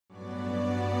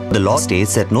The law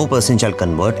states that no person shall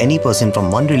convert any person from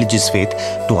one religious faith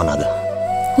to another.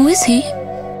 Who is he?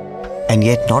 And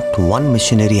yet not one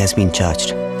missionary has been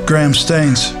charged. Graham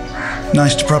Staines.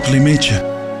 Nice to properly meet you.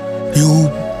 You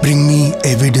bring me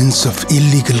evidence of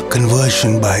illegal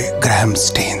conversion by Graham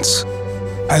Staines.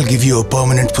 I'll give you a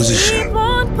permanent position.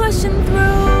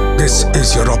 This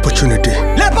is your opportunity.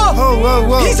 Leper!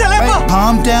 Whoa. He's a leper! Hey,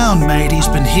 calm down, mate. He's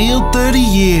been healed 30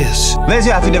 years. Where's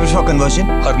your affidavit for conversion?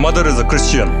 Her mother is a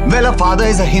Christian. Well, her father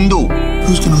is a Hindu.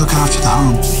 Who's going to look after the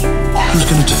home? Who's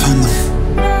going to defend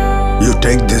them? You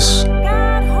take this.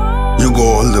 You go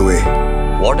all the way.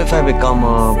 What if I become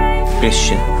a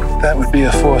Christian? That would be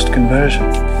a forced conversion.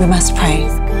 We must pray.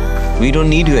 We don't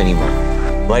need you anymore.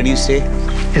 Why do you say?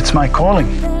 It's my calling.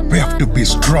 We have to be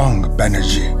strong,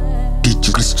 Banerjee.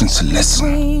 Teach Christians a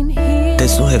lesson.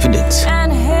 There's no evidence.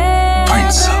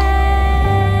 Fine, sir.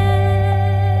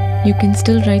 You can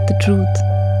still write the truth.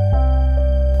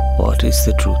 What is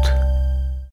the truth?